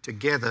agent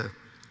together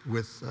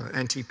with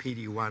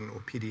anti-PD-1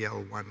 or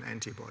PD-L1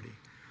 antibody.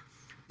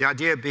 The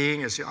idea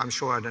being, as I'm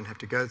sure I don't have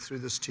to go through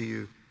this to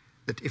you,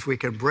 that if we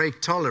can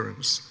break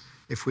tolerance,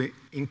 if we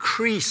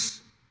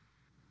increase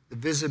the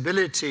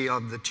visibility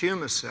of the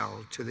tumor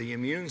cell to the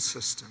immune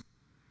system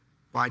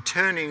by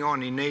turning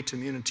on innate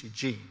immunity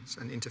genes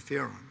and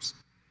interferons.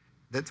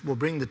 That will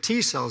bring the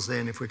T cells there,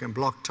 and if we can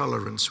block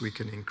tolerance, we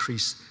can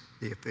increase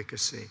the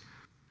efficacy.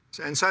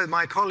 And so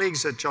my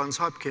colleagues at Johns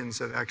Hopkins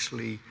have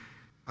actually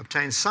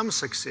obtained some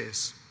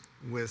success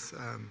with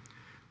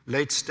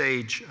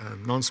late-stage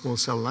non-small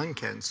cell lung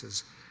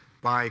cancers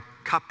by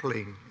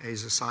coupling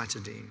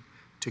azacitidine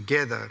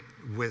together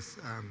with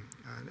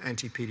an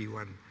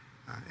anti-PD-1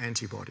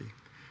 antibody.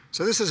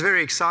 So this is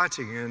very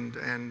exciting,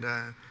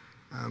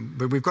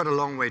 but we've got a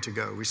long way to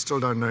go. We still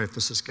don't know if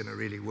this is going to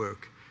really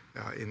work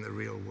in the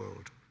real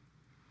world.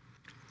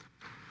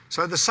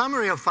 So the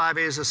summary of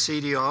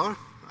 5-aza-CDR,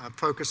 I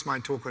focused my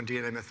talk on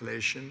DNA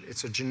methylation.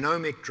 It's a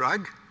genomic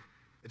drug.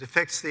 It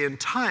affects the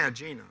entire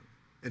genome.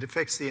 It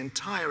affects the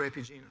entire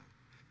epigenome.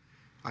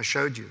 I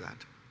showed you that.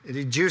 It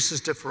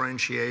induces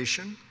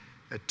differentiation.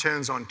 It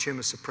turns on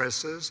tumor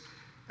suppressors.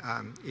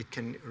 It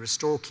can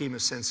restore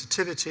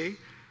chemosensitivity.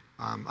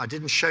 I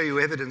didn't show you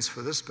evidence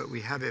for this, but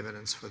we have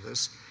evidence for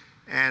this.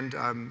 And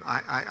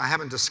I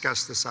haven't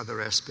discussed this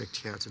other aspect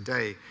here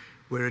today,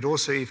 where it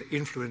also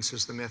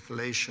influences the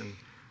methylation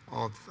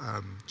of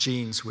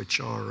genes which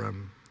are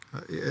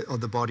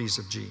the bodies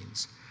of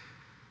genes.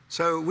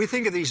 So we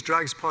think of these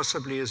drugs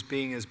possibly as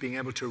being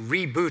able to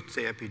reboot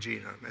the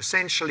epigenome.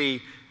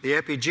 Essentially, the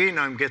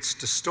epigenome gets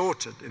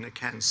distorted in a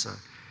cancer.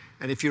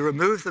 And if you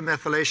remove the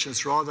methylation,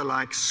 it's rather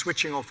like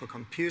switching off a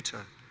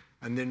computer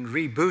and then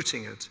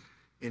rebooting it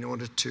in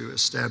order to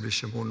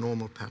establish a more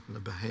normal pattern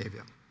of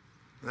behavior.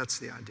 That's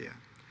the idea.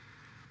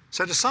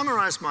 So to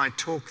summarize my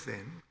talk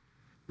then,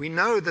 we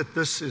know that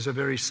this is a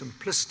very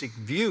simplistic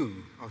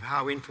view of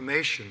how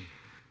information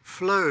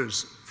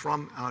flows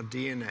from our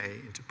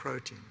DNA into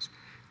proteins.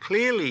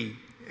 Clearly,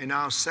 in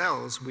our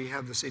cells, we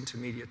have this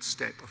intermediate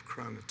step of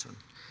chromatin.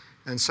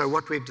 And so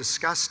what we've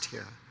discussed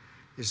here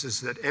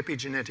is that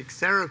epigenetic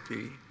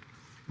therapy,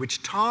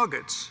 which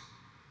targets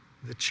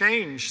the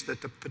change that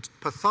the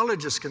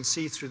pathologist can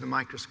see through the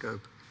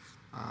microscope,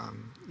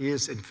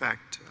 is in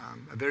fact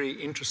a very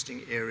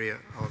interesting area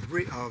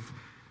of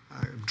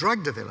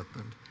drug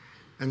development.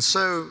 And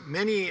so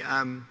many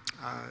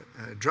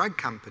drug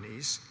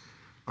companies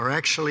are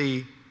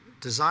actually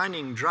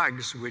designing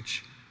drugs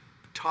which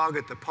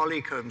target the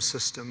polycomb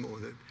system or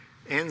the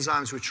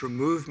enzymes which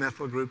remove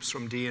methyl groups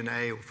from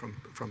DNA or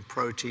from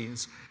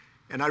proteins.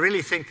 And I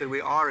really think that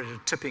we are at a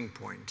tipping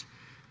point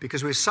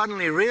because we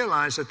suddenly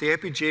realize that the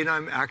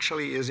epigenome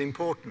actually is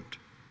important.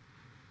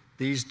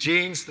 These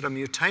genes that are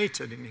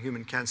mutated in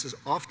human cancers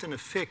often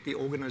affect the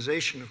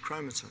organization of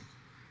chromatin.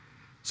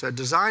 So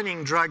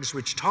designing drugs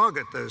which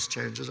target those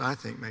changes, I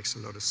think, makes a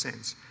lot of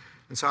sense.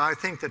 And so I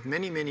think that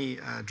many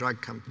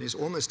drug companies,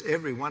 almost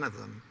every one of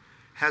them,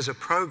 has a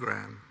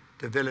program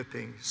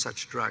developing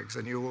such drugs,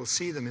 and you will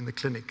see them in the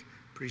clinic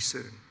pretty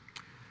soon.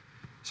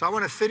 So I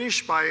want to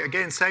finish by,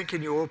 again,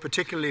 thanking you all,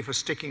 particularly for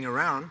sticking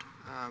around.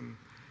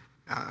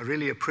 I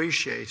really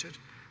appreciate it.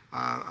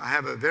 I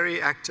have a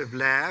very active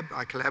lab.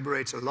 I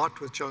collaborate a lot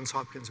with Johns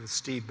Hopkins, with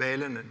Steve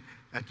Balin, and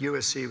at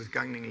USC with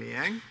Gangning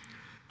Liang,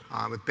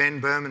 with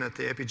Ben Berman at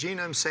the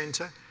Epigenome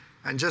Center.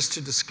 And just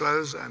to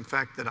disclose, in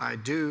fact, that I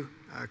do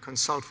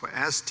consult for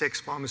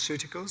Aztex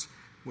Pharmaceuticals,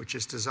 which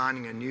is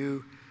designing a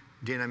new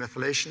DNA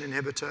methylation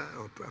inhibitor,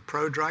 or a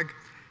prodrug,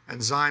 and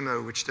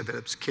Zymo, which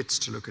develops kits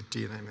to look at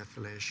DNA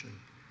methylation.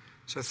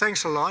 So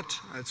thanks a lot.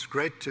 It's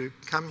great to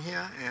come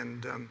here,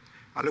 and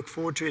I look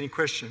forward to any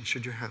questions,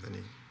 should you have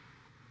any.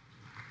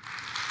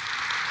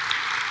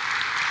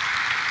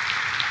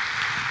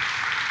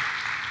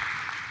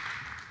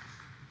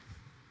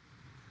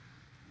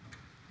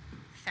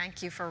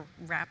 Thank you for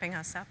wrapping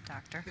us up,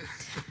 Doctor.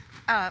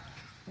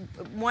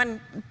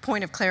 One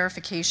point of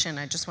clarification,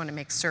 I just want to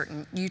make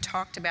certain. You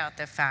talked about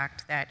the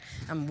fact that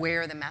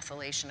where the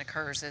methylation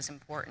occurs is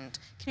important.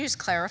 Can you just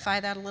clarify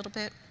that a little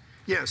bit?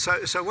 Yeah,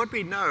 so what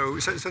we know,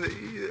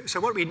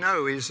 what we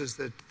know is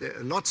that there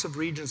are lots of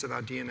regions of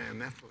our DNA are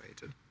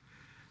methylated.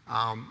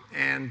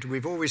 And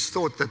we've always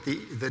thought that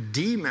the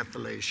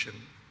demethylation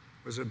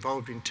was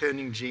involved in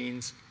turning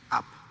genes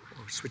up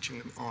or switching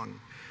them on.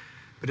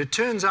 But it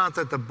turns out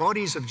that the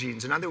bodies of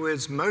genes, in other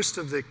words, most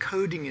of the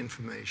coding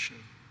information,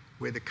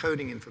 where the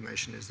coding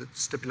information is that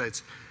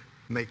stipulates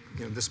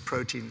this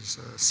protein's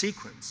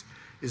sequence,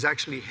 is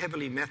actually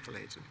heavily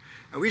methylated.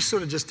 And we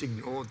sort of just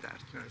ignored that.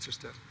 It's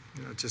just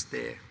just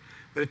there.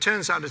 But it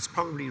turns out it's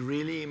probably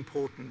really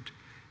important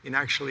in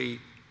actually,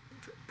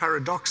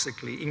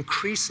 paradoxically,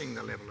 increasing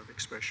the level of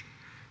expression.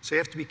 So you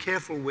have to be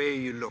careful where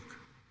you look.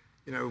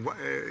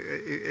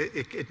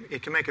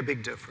 It can make a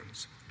big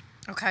difference.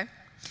 Okay.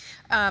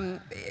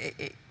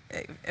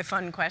 A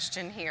fun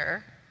question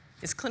here.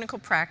 Is clinical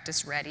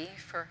practice ready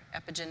for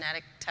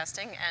epigenetic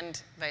testing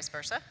and vice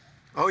versa?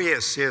 Oh,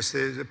 yes.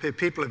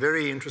 People are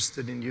very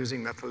interested in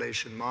using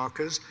methylation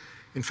markers.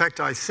 In fact,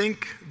 I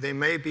think there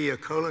may be a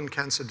colon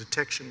cancer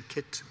detection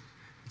kit.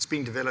 It's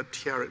being developed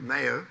here at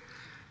Mayo,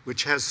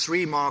 which has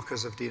 3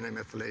 markers of DNA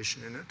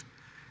methylation in it.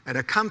 And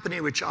a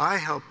company which I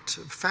helped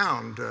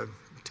found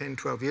 10,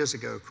 12 years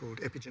ago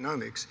called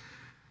Epigenomics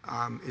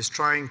is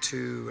trying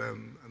to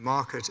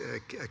market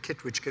a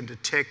kit which can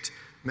detect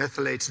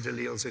methylated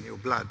alleles in your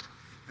blood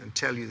and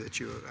tell you that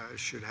you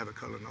should have a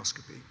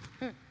colonoscopy.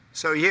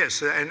 So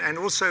yes, and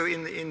also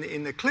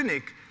in the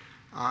clinic,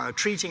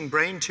 treating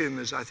brain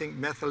tumors, I think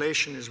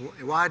methylation is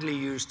widely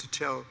used to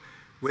tell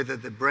whether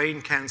the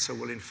brain cancer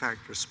will in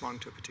fact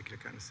respond to a particular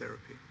kind of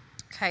therapy.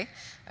 Okay,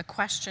 a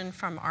question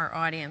from our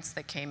audience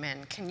that came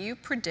in. Can you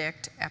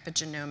predict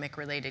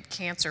epigenomic-related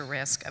cancer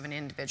risk of an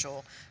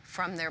individual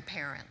from their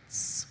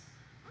parents?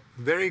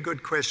 Very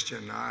good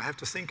question. I have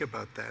to think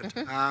about that.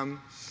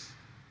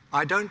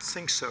 I don't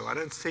think so. I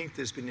don't think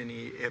there's been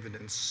any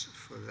evidence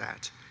for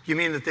that. You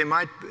mean that there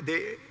might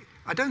be?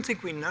 I don't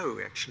think we know,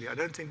 actually. I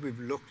don't think we've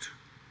looked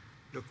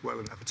well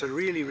enough. It's a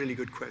really, really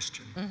good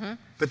question.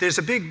 But there's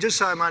a big, just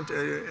so I might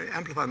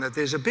amplify on that,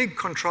 there's a big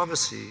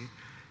controversy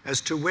as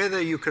to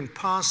whether you can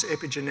pass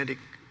epigenetic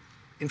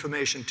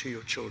information to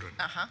your children.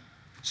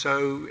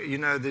 So, you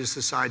know, there's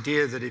this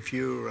idea that if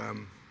you're a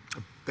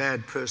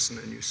bad person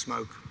and you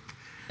smoke,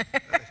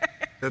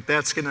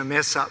 that's going to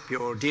mess up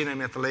your DNA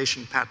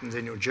methylation patterns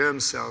in your germ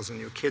cells, and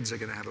your kids are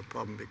going to have a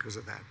problem because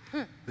of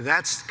that.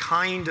 That's the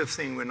kind of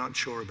thing we're not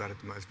sure about at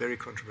the moment. Very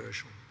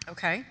controversial.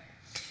 Okay.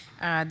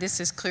 This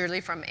is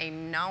clearly from a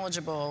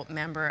knowledgeable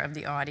member of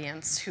the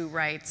audience who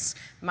writes,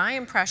 my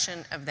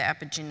impression of the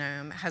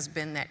epigenome has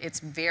been that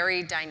it's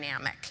very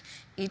dynamic.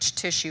 Each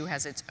tissue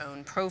has its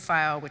own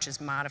profile, which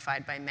is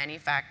modified by many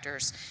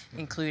factors,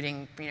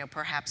 including,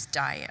 perhaps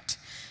diet.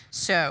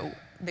 So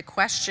the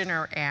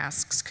questioner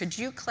asks, could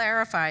you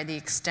clarify the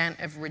extent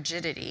of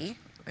rigidity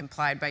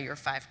implied by your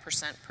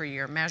 5% per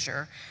year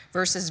measure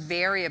versus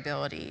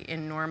variability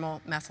in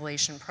normal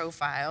methylation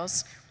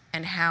profiles,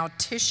 and how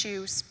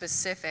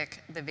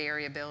tissue-specific the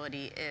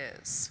variability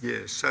is?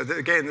 Yes, so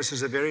again, this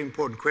is a very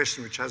important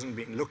question which hasn't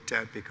been looked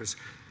at because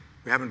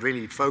we haven't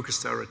really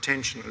focused our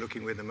attention on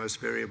looking where the most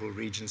variable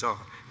regions are.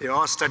 There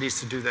are studies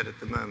to do that at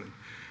the moment.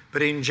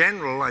 But in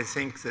general, I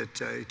think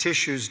that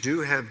tissues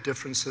do have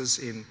differences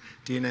in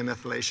DNA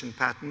methylation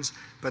patterns,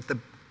 but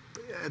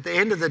at the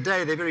end of the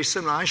day, they're very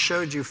similar. I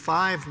showed you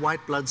 5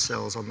 white blood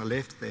cells on the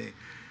left there.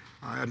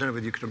 I don't know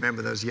whether you can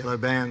remember those yellow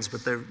bands,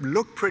 but they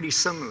look pretty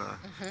similar.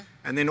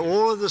 And then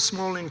all of the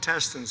small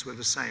intestines were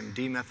the same,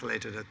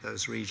 demethylated at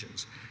those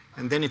regions.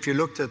 And then if you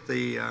looked at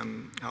the,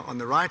 on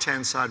the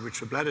right-hand side,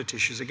 which were bladder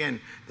tissues, again,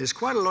 there's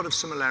quite a lot of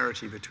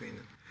similarity between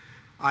them.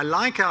 I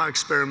like our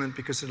experiment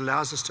because it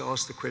allows us to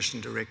ask the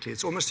question directly.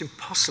 It's almost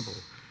impossible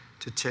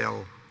to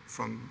tell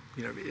from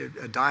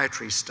a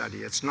dietary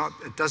study. It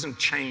doesn't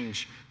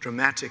change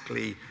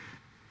dramatically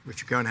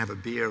if you go and have a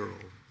beer or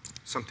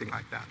something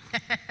like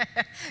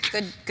that.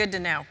 Good to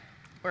know.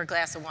 Or a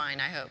glass of wine,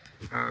 I hope.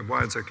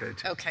 Wine's okay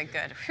too. Okay,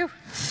 good. Whew.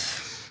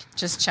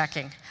 Just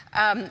checking.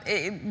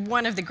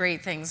 One of the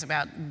great things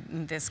about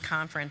this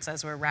conference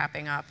as we're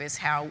wrapping up is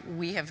how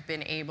we have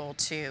been able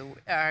to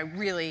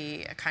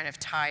really kind of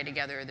tie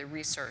together the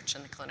research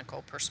and the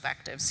clinical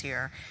perspectives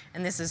here.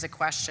 And this is a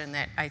question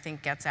that I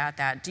think gets at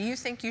that. Do you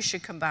think you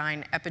should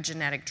combine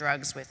epigenetic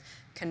drugs with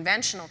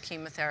conventional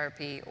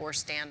chemotherapy or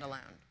standalone?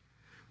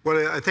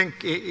 Well, I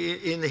think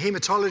in the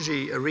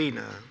hematology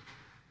arena,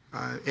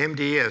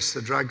 MDS,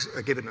 the drugs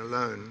are given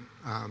alone.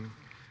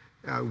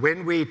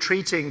 When we're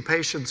treating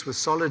patients with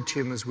solid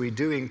tumors, we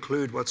do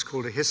include what's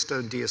called a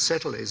histone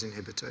deacetylase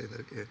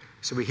inhibitor.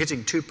 So we're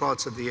hitting 2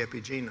 parts of the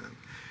epigenome.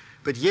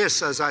 But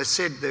yes, as I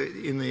said,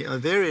 in the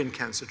ovarian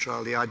cancer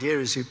trial, the idea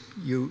is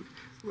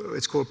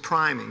it's called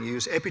priming. You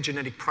use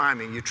epigenetic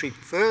priming. You treat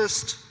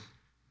first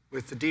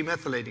with the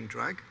demethylating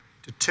drug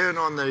to turn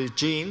on the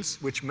genes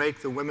which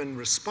make the women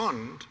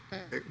respond,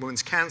 the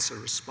woman's cancer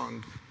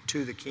respond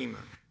to the chemo.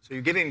 So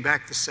you're giving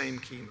back the same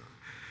chemo.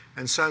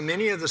 And so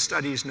many of the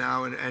studies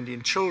now, and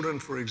in children,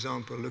 for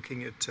example,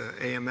 looking at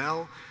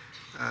AML,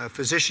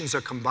 physicians are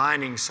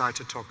combining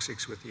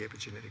cytotoxics with the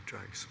epigenetic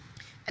drugs.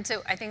 And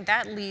so I think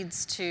that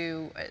leads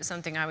to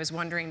something I was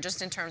wondering,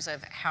 just in terms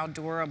of how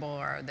durable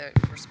are the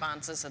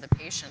responses of the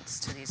patients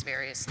to these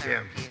various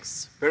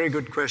therapies? Yeah. Very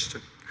good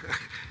question.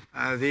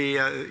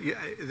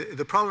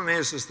 The problem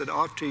is that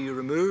after you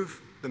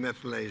remove the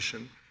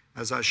methylation,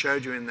 as I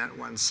showed you in that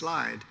one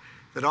slide,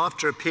 that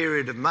after a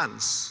period of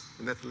months,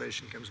 the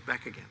methylation comes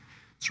back again.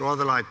 It's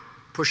rather like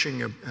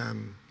pushing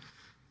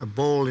a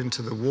ball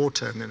into the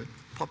water and then it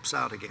pops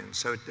out again.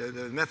 So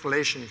the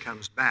methylation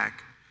comes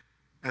back.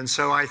 And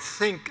so I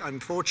think,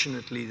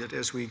 unfortunately, that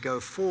as we go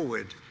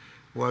forward,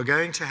 we're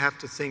going to have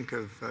to think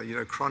of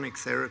chronic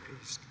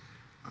therapies.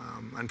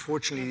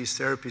 Unfortunately, these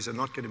therapies are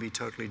not going to be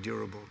totally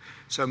durable.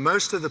 So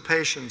most of the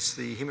patients,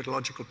 the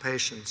hematological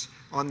patients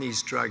on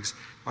these drugs,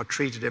 are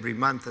treated every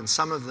month, and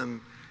some of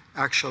them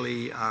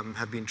actually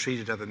have been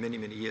treated over many,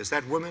 many years.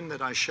 That woman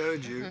that I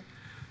showed you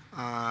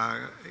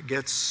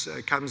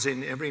comes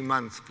in every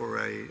month for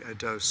a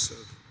dose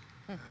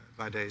of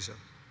Vidasa.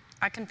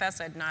 I confess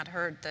I'd not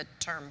heard the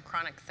term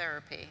chronic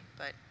therapy,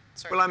 but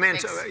well, I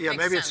meant, makes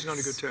maybe sense. It's not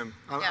a good term.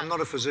 I'm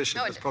not a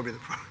physician, that's probably the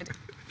problem.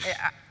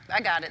 I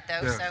got it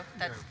though, Yeah, so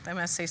that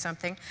must say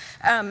something.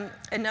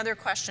 Another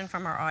question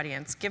from our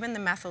audience. Given the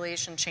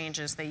methylation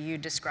changes that you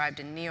described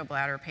in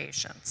neobladder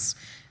patients,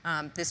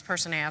 this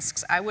person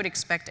asks, I would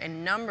expect a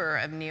number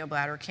of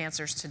neobladder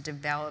cancers to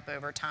develop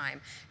over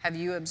time. Have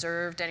you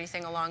observed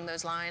anything along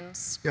those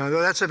lines? Yeah,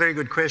 well, that's a very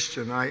good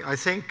question. I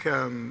think,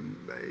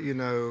 you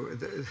know,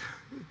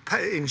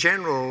 in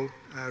general,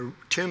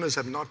 tumors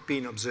have not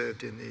been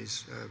observed in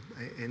these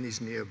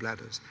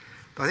neobladders.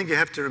 But I think you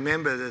have to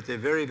remember that there are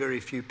very,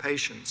 very few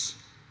patients.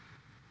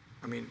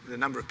 I mean, the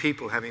number of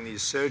people having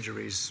these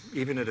surgeries,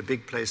 even at a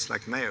big place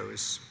like Mayo,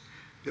 is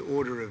the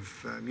order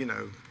of, you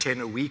know,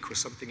 10 a week or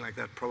something like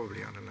that,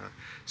 probably, I don't know.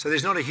 So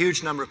there's not a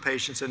huge number of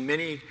patients, and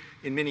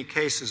in many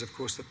cases, of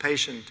course, the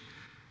patient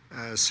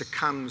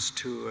succumbs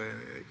to,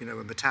 you know,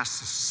 a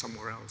metastasis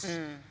somewhere else.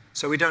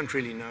 So we don't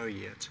really know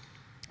yet.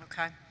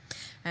 Okay.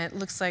 And it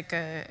looks like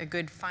a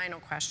good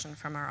final question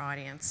from our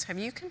audience. Have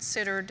you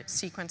considered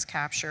sequence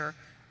capture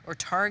or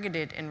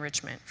targeted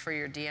enrichment for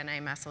your DNA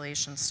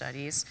methylation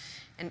studies?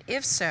 And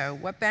if so,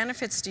 what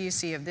benefits do you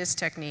see of this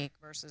technique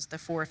versus the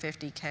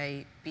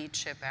 450K bead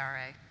chip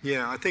array?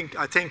 Yeah, I think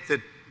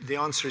that the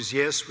answer is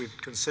yes. We've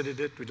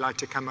considered it. We'd like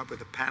to come up with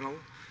a panel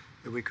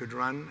that we could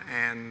run,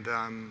 and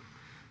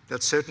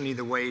that's certainly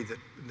the way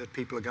that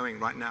people are going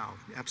right now.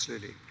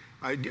 Absolutely.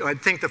 I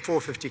think the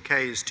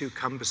 450K is too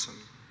cumbersome,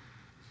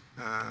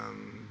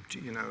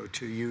 you know,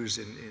 to use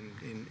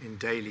in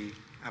daily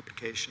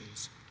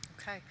applications.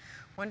 Okay,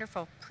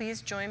 wonderful.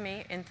 Please join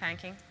me in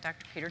thanking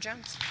Dr. Peter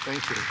Jones.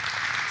 Thank you.